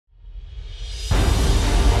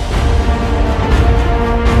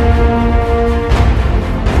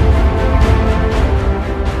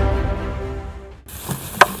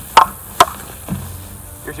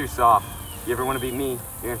want to beat me,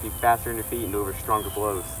 you're going to be faster in your feet and deliver stronger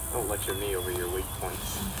blows. Don't lecture me over your weak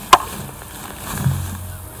points.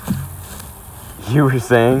 You were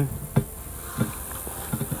saying?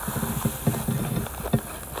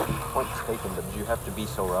 Point taken, but did you have to be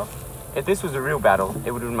so rough? If this was a real battle,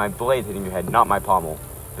 it would have been my blade hitting your head, not my pommel.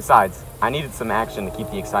 Besides, I needed some action to keep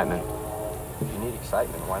the excitement. If you need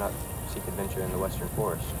excitement, why not seek adventure in the western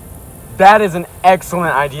forest? That is an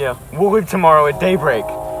excellent idea. We'll leave tomorrow at daybreak.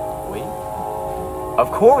 We? Of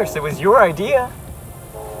course, it was your idea.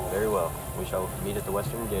 Very well. We shall meet at the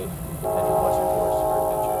western gate and head to the western forest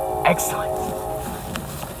for adventure. Excellent.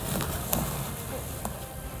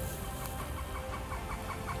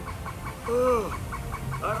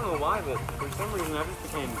 I don't know why, but for some reason I just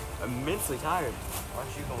became immensely tired.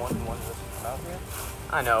 Aren't you the one who wanted us to come out here?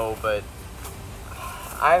 I know, but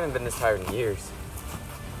I haven't been this tired in years.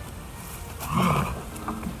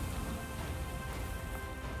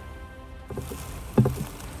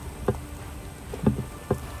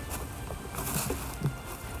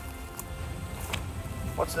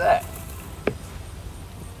 What's that?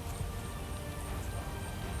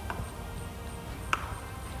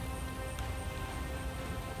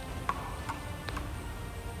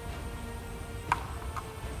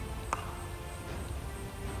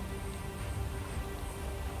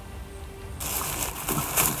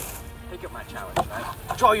 Take up my challenge,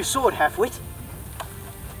 knight. Draw your sword, half-wit.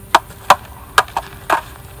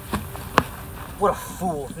 What a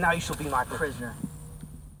fool. Now you shall be my prisoner.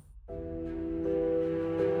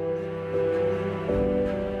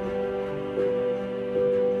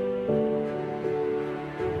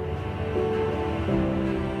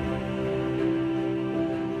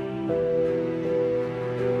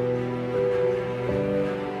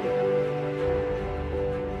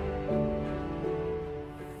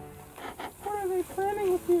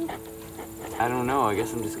 I don't know. I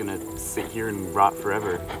guess I'm just gonna sit here and rot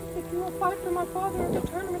forever. If you will fight for my father at the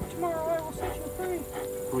tournament tomorrow, I will set you free.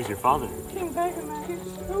 Who's your father? King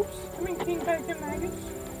Bagamagus. Oops, I mean King Bagamagus.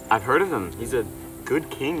 I've heard of him. He's a good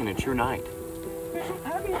king and a true knight. There's an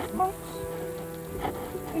abbey of monks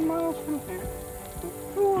 10 miles from here.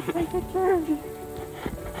 Who will take good care of you?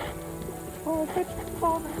 Oh, I fetch your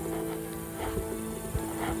father.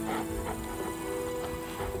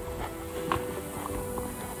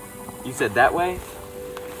 You said that way?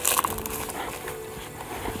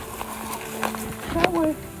 That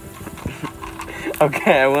way.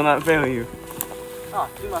 Okay, I will not fail you. Ah,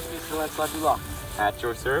 you must be Sir Lancelot du Lac. At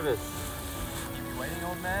your service. You be waiting,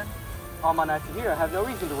 old man? All my knights are here. I have no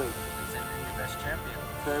reason to wait. Send me your best champion.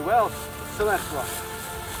 Very well, Sir Lancelot.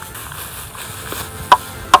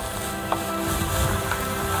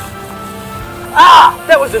 Ah!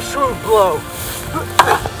 That was a shrewd blow.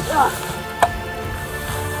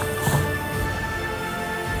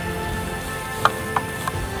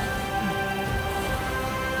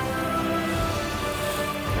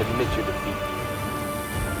 Admit your defeat.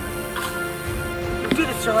 You did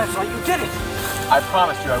it, Sir Lancelot. You did it. I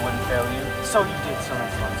promised you I wouldn't fail you. So you did, Sir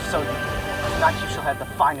Lancelot. So you did. Tonight you shall have the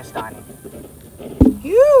finest dining.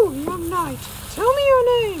 You, young knight, tell me your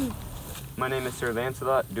name. My name is Sir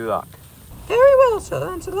Lancelot du Lac. Very well, Sir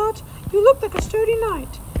Lancelot. You look like a sturdy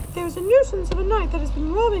knight. There is a nuisance of a knight that has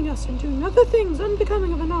been robbing us and doing other things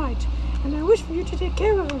unbecoming of a knight, and I wish for you to take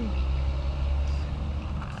care of him.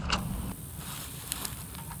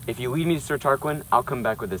 If you lead me to Sir Tarquin, I'll come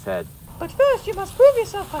back with his head. But first, you must prove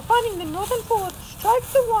yourself by finding the northern ford, strike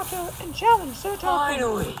the water, and challenge Sir Tarquin.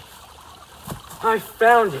 Finally! I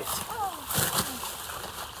found it.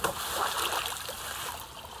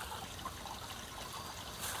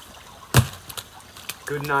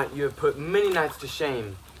 Good knight, you have put many knights to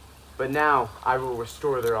shame, but now I will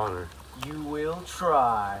restore their honor. You will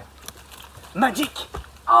try. Magic!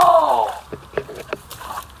 Oh!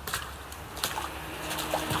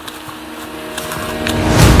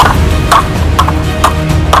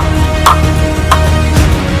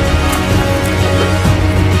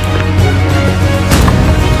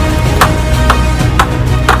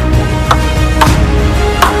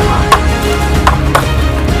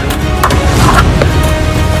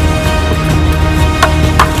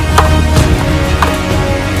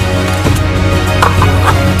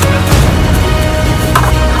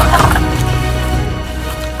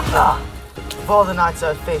 Of all the knights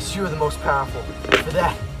I've faced, you are the most powerful. For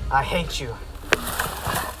that, I hate you.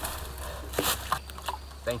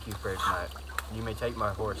 Thank you, brave knight. You may take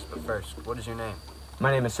my horse, but first, what is your name? My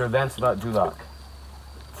name is Sir Lancelot du Lac.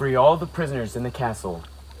 Free all the prisoners in the castle,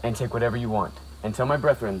 and take whatever you want, and tell my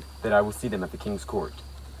brethren that I will see them at the king's court.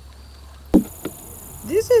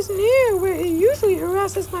 This is near where he usually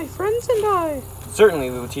harasses my friends and I.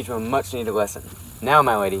 Certainly we will teach him a much-needed lesson. Now,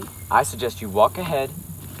 my lady, I suggest you walk ahead,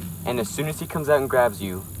 and as soon as he comes out and grabs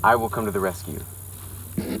you, I will come to the rescue.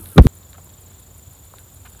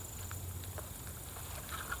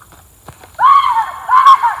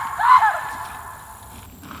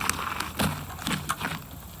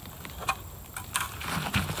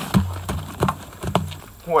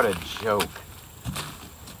 What a joke.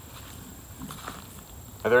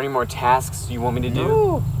 Are there any more tasks you want me to do?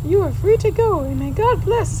 No, you are free to go, and may God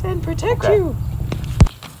bless and protect Okay. you.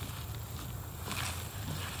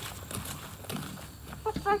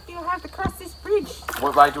 What right do you have to cross this bridge?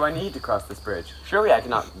 What right do I need to cross this bridge? Surely I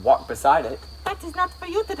cannot walk beside it. That is not for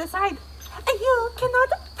you to decide. You cannot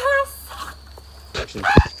pass. Action.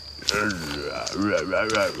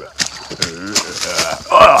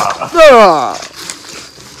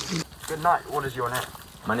 Good night. What is your name?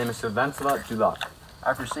 My name is Sir Lancelot du Lac.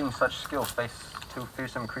 After seeing such skill face two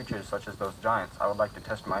fearsome creatures such as those giants, I would like to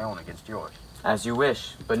test my own against yours. As you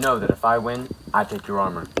wish, but know that if I win, I take your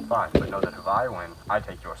armor. Fine, but know that if I win, I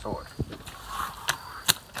take your sword.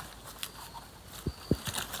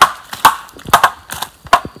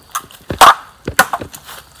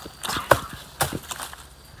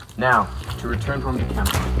 Now, to return home to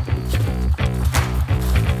Camelot.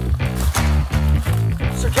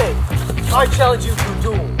 Sir Kay, I challenge you to a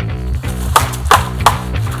duel.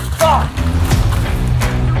 Fuck!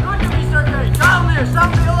 Look at me, Sir Kay! Down there!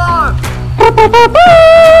 Sound the alarm!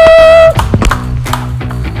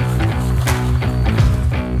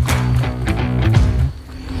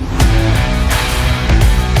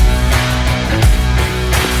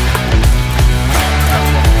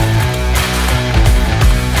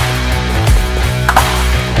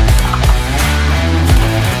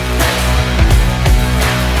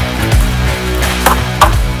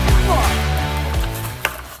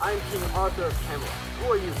 I am King Arthur of Camelot. Who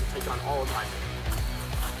are you to take on all of my men?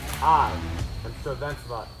 I am Sir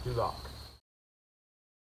Lancelot du Lac.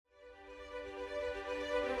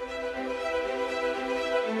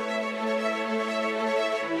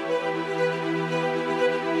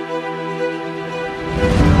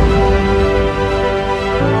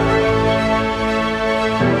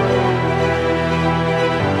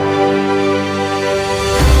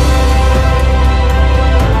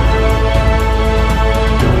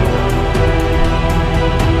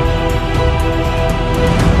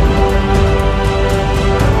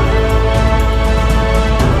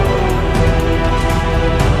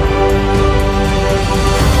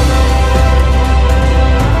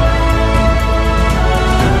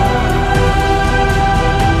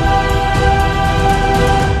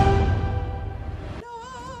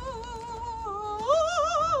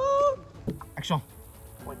 Action.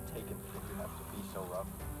 Point taken. Did you have to be so rough?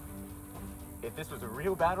 If this was a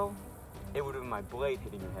real battle, it would have been my blade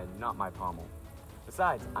hitting your head, not my pommel.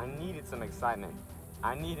 Besides, I needed some excitement.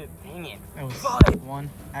 I needed, dang it. That was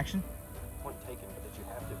one. Action. Point taken. Did you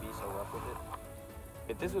have to be so rough with it?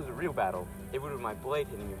 If this was a real battle, it would have been my blade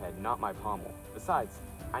hitting your head, not my pommel. Besides,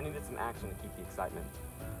 I needed some action to keep the excitement.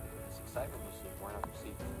 This excitement you seek, why not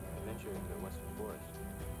proceed and venture into the western forest?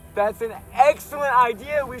 That's an excellent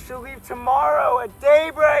idea. We should leave tomorrow at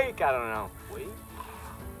daybreak. I don't know. We?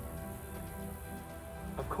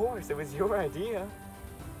 Of course, it was your idea.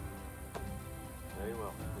 Very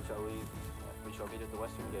well. We shall leave. We shall meet at the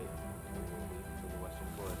western gate. We will leave for the western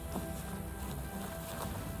forest.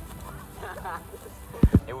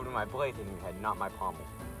 It would be my blade hitting your head, not my pommel.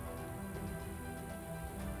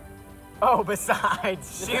 Oh,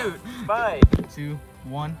 besides, shoot, fight. 2,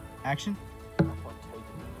 1. Action. Point taken.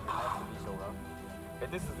 Did you have to be so rough?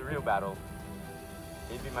 If this was a real battle,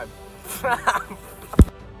 it'd be my.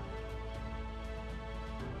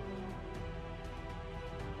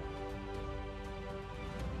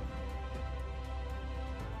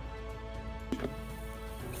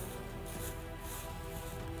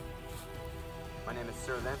 My name is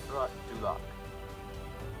Sir Lancelot du Lac.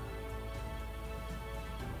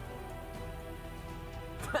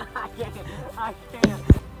 I can't.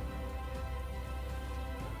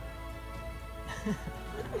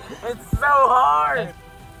 It's so hard.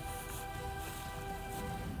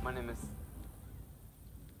 My name is.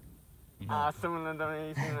 Someone that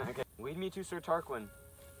okay. Lead me to Sir Tarquin.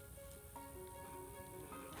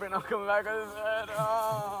 Friend, I'll come back on his head.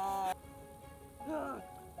 Oh.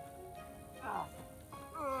 I'm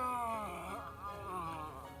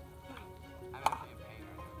actually in pain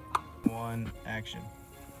right now. 1. Action.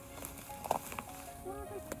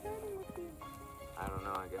 I don't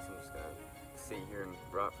know. I guess I'm just gonna sit here and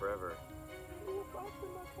rot forever.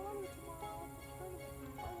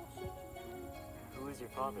 Who is your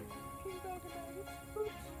father? King Bag of Maggots.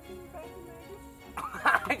 Oops, King Bag of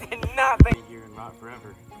Maggots. I did not think here and rot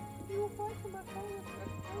forever. You will fight for my father's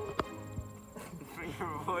For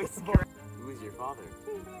your voice. Who is your father?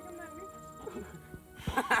 King Bag of Maggots.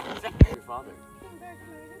 Your father. King Bag of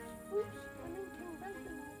Maggots. Oops, I mean King Bag of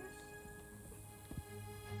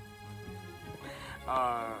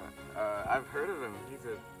Maggots. I've heard of him. He's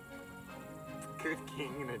a good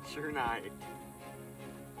king and a true knight.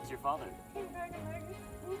 Who's your father? King Bag of Maggots.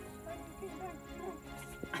 Oops, I mean King Bag of Maggots.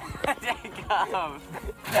 Take off.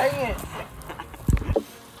 Dang it!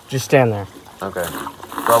 Just stand there. Okay.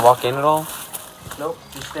 Do I walk in at all? Nope,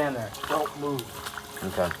 just stand there. Don't move.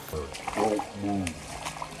 Okay.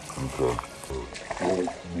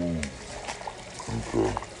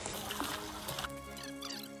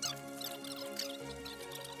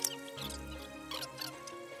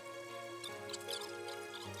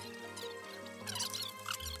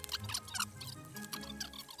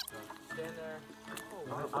 Stand there.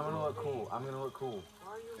 I'm gonna look cool. I'm gonna look cool.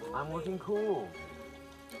 I'm looking cool.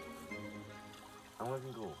 I'm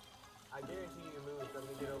looking cool. I guarantee you move, I'm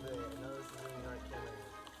gonna get over there. I know this is in the right camera.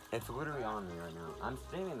 It's literally on me right now. I'm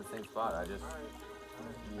standing in the same spot. I just Alright.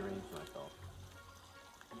 rearranged myself.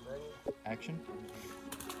 Ready? Action.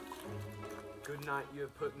 Good night. You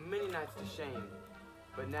have put many knights to shame,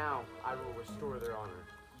 but now I will restore their honor.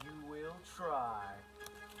 You will try.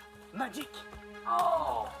 Magic!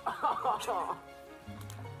 Oh!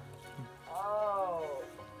 Oh!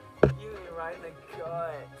 You hit me right in the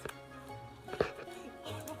gut.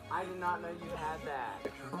 I did not know you had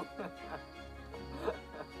that.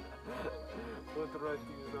 What rest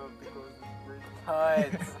you up because it's pretty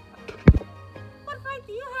tight. What fight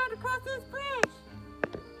do you have to cross this bridge?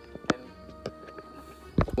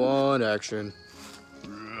 One action.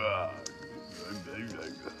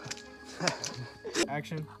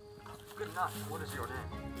 Action. Good night. What is your name?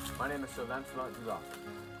 My name is Sir Lancelot.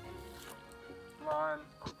 Come on.